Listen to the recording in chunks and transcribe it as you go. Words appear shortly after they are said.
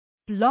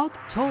Blog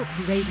Talk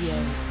Radio.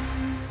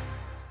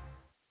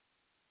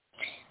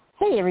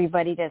 Hey,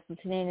 everybody that's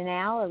listening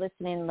now or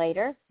listening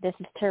later. This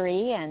is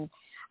Tari, and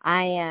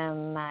I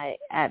am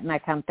at my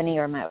company,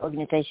 or my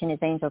organization is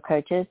Angel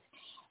Coaches.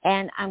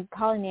 And I'm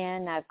calling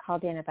in. I've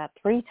called in about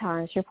 3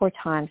 or 4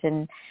 times,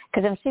 and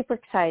because I'm super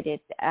excited.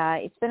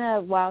 It's been a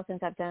while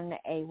since I've done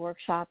a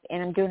workshop,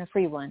 and I'm doing a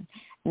free one,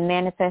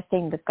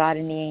 Manifesting with God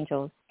and the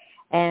Angels.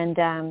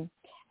 And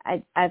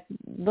I've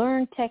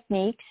learned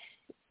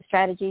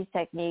strategies,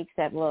 techniques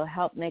that will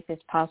help make this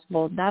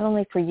possible, not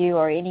only for you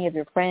or any of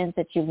your friends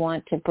that you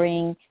want to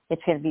bring.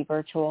 It's going to be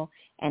virtual,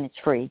 and it's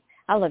free.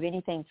 I love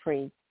anything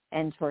free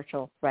and it's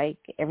virtual, right?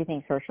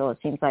 Everything's virtual. It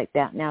seems like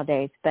that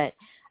nowadays. But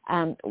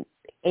and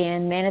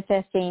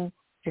manifesting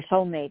your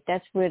soulmate,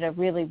 that's what I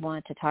really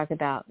want to talk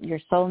about, your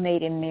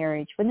soulmate in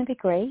marriage. Wouldn't it be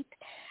great,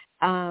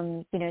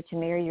 to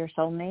marry your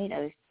soulmate? I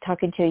was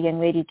talking to a young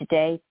lady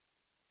today,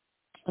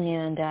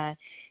 and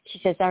she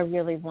says, I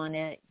really want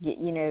to,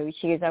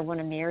 she goes, I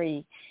want to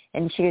marry.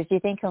 And she goes, do you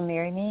think he'll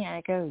marry me?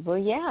 I go, well,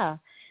 yeah,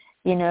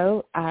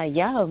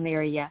 I'll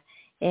marry you.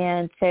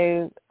 And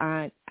so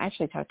I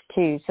actually talked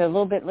to 2. So a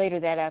little bit later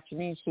that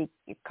afternoon, she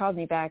called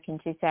me back and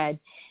she said,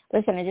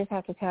 listen, I just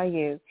have to tell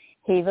you,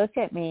 he looked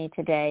at me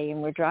today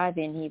and we're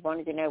driving. He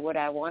wanted to know what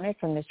I wanted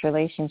from this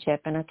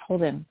relationship. And I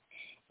told him,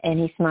 and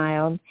he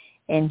smiled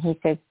and he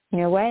said, you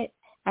know what?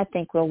 I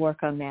think we'll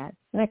work on that.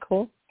 Isn't that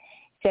cool?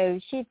 So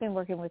she's been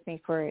working with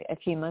me for a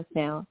few months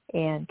now,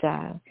 and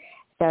I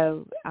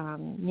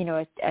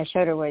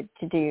showed her what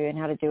to do and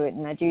how to do it,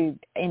 and I do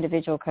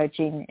individual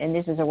coaching, and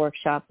this is a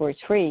workshop where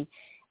it's free,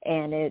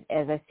 and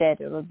as I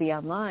said, it will be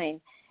online,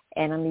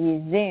 and I'm going to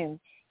use Zoom,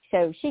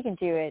 so she can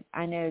do it.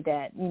 I know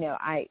that,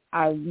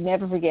 I'll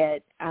never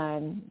forget, I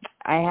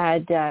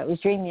was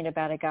dreaming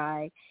about a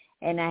guy,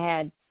 and I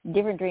had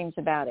different dreams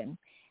about him,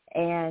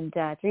 and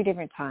 3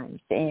 different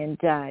times, and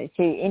so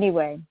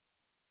anyway,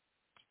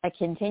 I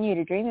continued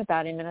to dream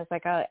about him, and I was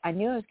like, I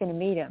knew I was going to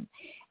meet him,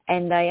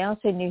 and I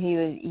also knew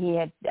he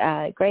had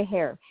gray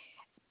hair,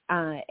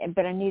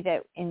 but I knew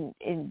that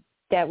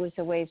that was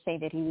a way of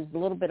saying that he was a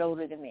little bit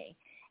older than me,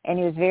 and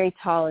he was very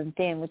tall and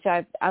thin, which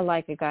I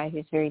like a guy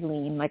who's very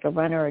lean, like a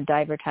runner or a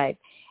diver type,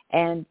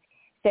 and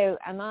so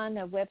I'm on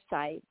a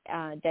website,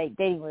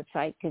 dating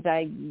website, because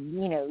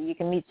you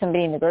can meet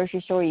somebody in the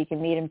grocery store, you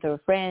can meet him through a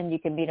friend, you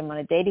can meet him on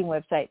a dating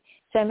website.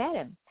 So I met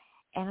him.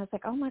 And I was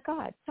like, oh, my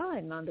God, saw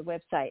him on the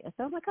website. I said,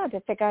 oh, my God,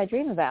 that's the guy I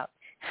dream about.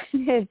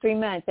 3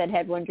 months. I'd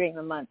had 1 dream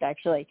a month,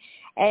 actually.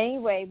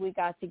 Anyway, we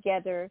got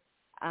together.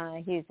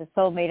 He was the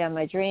soulmate on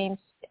my dreams.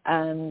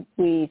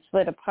 We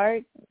split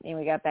apart, and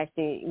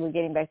we're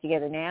getting back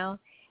together now.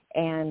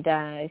 And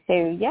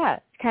so, yeah,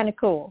 it's kind of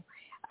cool.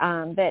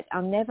 But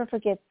I'll never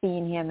forget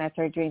seeing him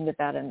after I dreamed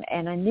about him.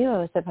 And I knew I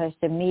was supposed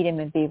to meet him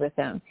and be with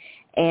him.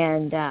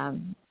 And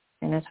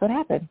that's what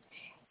happened.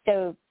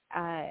 So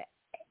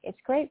it's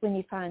great when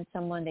you find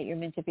someone that you're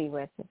meant to be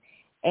with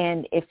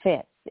and it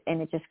fits and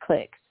it just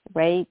clicks,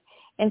 right?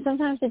 And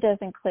sometimes it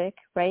doesn't click,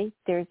 right?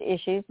 There's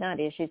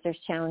not issues, there's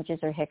challenges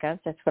or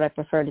hiccups. That's what I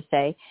prefer to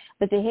say.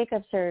 But the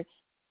hiccups are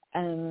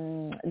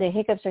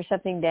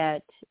something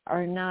that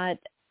are not,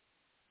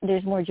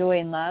 there's more joy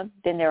and love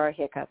than there are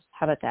hiccups.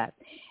 How about that?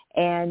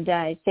 And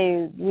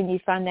so when you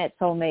find that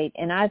soulmate,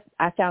 and I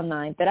found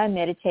mine, but I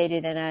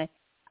meditated and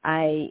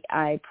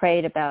I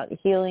prayed about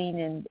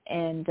healing,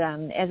 and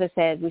as I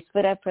said, we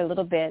split up for a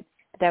little bit,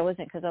 but that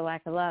wasn't because of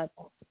lack of love.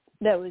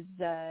 That was,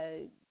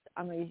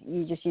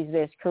 you just use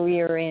this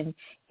career, and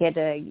he had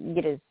to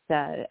get his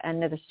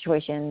another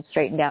situation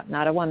straightened out.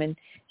 Not a woman,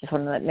 just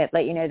want to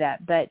let you know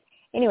that. But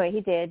anyway,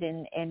 he did,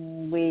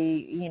 and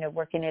we,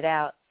 working it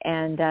out,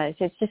 and so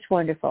it's just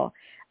wonderful.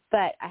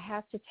 But I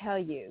have to tell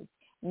you,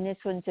 and this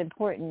one's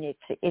important,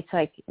 it's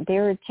like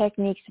there are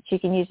techniques that you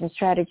can use and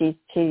strategies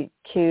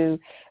to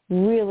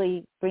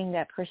really bring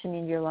that person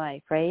in your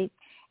life, right?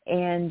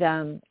 And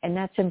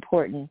that's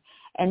important.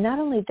 And not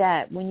only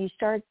that, when you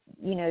start,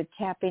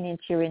 tapping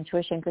into your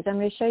intuition, because I'm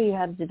going to show you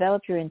how to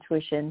develop your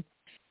intuition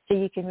so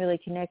you can really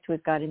connect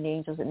with God and the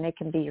angels, and they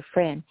can be your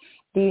friend.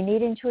 Do you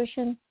need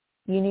intuition?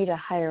 You need a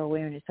higher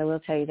awareness. I will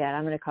tell you that.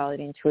 I'm going to call it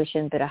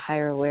intuition, but a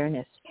higher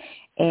awareness.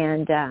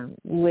 And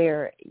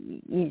where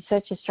you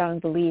such a strong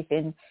belief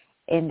in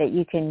that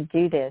you can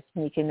do this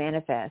and you can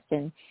manifest.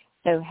 And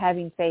so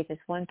having faith is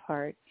one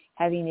part.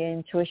 Having the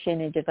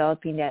intuition and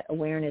developing that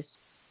awareness,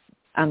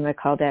 I'm going to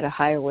call that a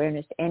higher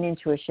awareness and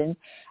intuition.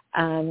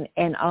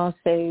 And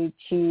also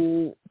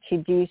to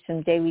do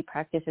some daily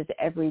practices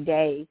every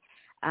day,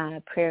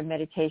 prayer and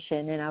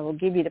meditation. And I will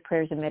give you the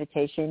prayers and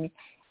meditation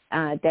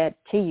that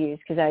to use,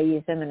 because I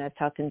use them and I've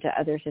taught them to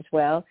others as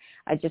well.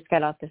 I just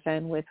got off the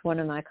phone with one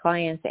of my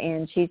clients,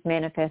 and she's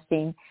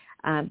manifesting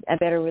a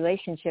better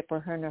relationship where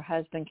her and her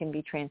husband can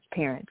be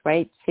transparent,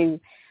 right? So,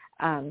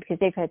 because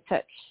they've had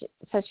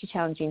such a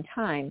challenging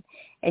time.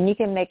 And you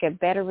can make a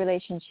better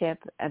relationship,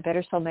 a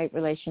better soulmate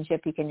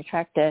relationship. You can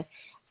attract the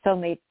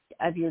soulmate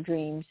of your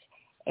dreams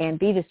and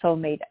be the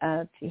soulmate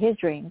of his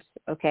dreams,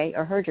 okay,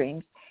 or her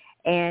dreams.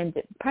 And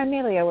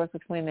primarily I work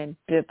with women,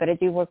 but I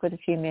do work with a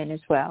few men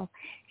as well.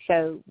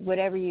 So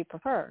whatever you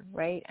prefer,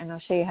 right? And I'll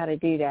show you how to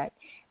do that.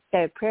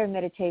 So prayer,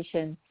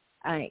 meditation,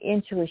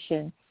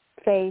 intuition,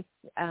 faith,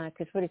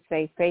 because what is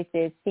faith? Faith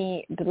is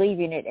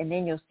believing it, and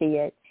then you'll see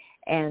it.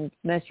 And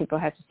most people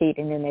have to see it,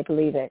 and then they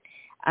believe it.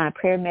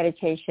 Prayer,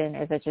 meditation,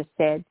 as I just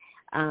said,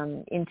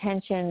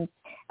 intentions.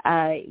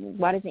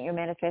 Why doesn't your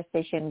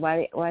manifestation,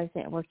 why hasn't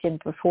it worked in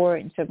before?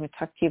 And so I'm going to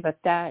talk to you about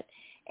that.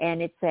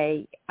 And it's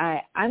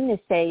I'm going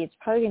to say it's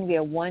probably going to be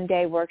a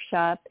one-day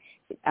workshop,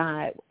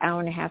 hour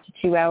and a half to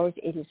 2 hours.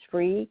 It is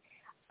free.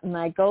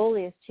 My goal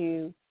is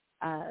to,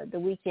 the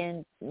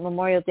weekend,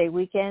 Memorial Day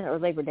weekend, or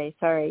Labor Day,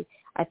 sorry,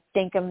 I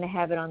think I'm going to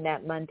have it on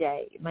that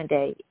Monday.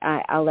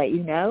 I'll let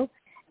you know.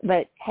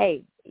 But,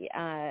 hey,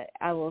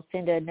 I will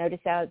send a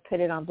notice out, put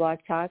it on Blog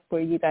Talk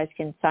where you guys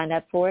can sign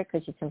up for it,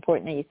 because it's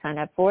important that you sign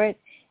up for it,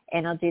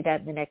 and I'll do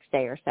that the next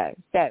day or so.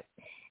 So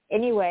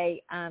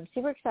anyway, I'm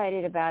super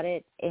excited about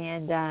it,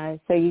 and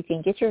so you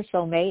can get your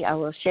soulmate. I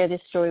will share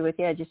this story with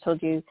you. I just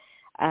told you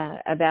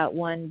about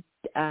one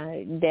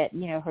that,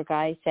 her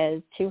guy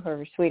says to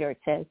her sweetheart,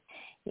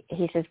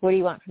 he says, what do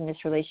you want from this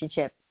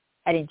relationship?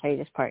 I didn't tell you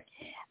this part.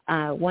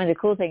 One of the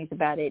cool things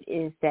about it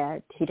is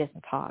that he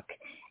doesn't talk.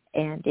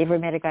 And ever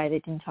met a guy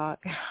that didn't talk,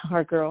 or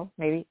a girl,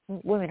 maybe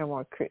women are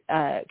more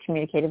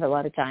communicative a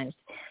lot of times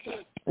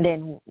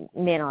than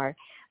men are.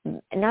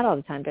 Not all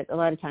the time, but a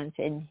lot of times.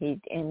 And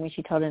when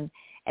she told him,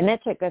 and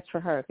that's for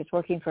her, because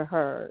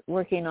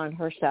working on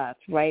her stuff,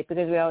 right?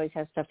 Because we always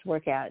have stuff to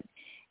work out.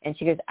 And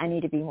she goes, I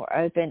need to be more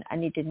open. I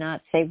need to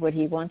not say what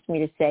he wants me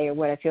to say or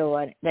what I feel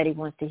that he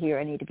wants to hear.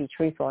 I need to be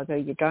truthful. I go,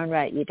 you're darn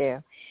right you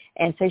do.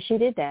 And so she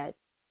did that.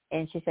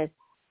 And she said,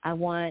 I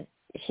want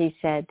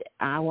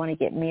to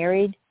get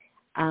married.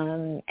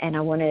 And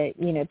I want to,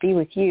 be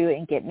with you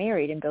and get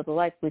married and build a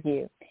life with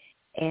you.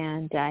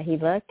 And he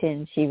looked,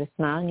 and she was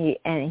smiling,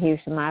 and he was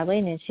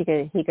smiling, and he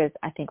goes,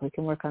 I think we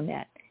can work on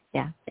that.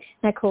 Yeah.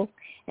 Isn't that cool?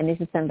 And this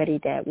is somebody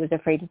that was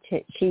afraid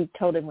she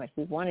told him what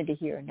he wanted to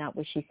hear, not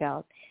what she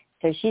felt.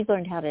 So she's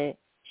learned how to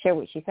share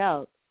what she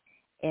felt,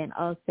 and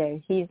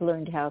also he's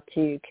learned how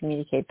to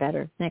communicate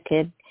better. Isn't that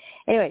good?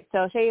 Anyway, so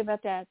I'll show you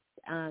about that.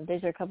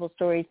 Those are a couple of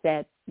stories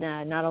that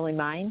not only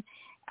mine,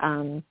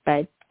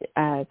 but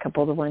a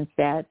couple of the ones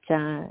that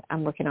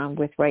I'm working on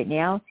with right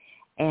now.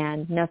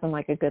 And nothing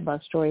like a good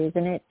love story,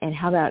 isn't it? And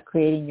how about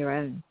creating your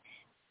own,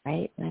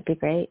 right? That'd be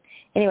great.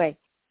 Anyway,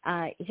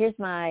 here's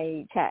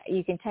my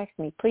you can text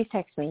me. Please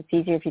text me. It's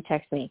easier if you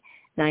text me,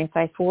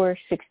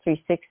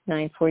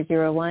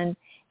 954-636-9401.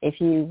 If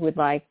you would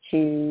like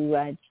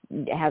to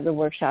have the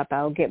workshop,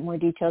 I'll get more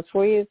details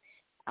for you.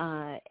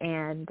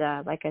 And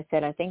like I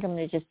said, I think I'm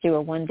going to just do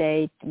a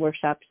one-day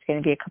workshop. It's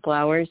going to be a couple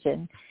hours,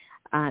 and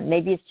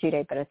maybe it's 2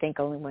 days, but I think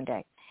only 1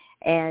 day.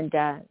 And,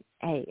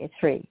 hey, it's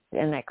free.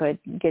 Isn't that good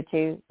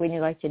too? Wouldn't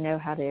you like to know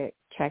how to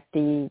track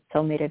the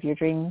soulmate of your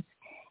dreams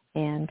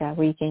and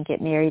where you can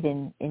get married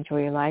and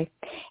enjoy your life?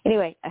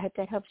 Anyway, I hope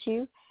that helps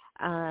you.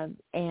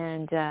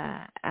 And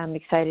I'm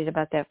excited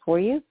about that for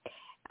you.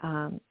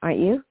 Aren't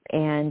you?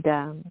 And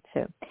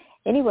so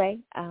anyway,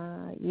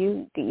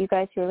 you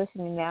guys who are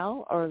listening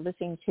now or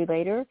listening to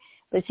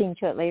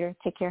it later,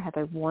 take care. Have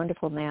a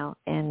wonderful now.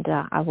 And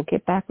I will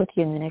get back with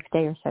you in the next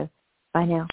day or so. Bye now.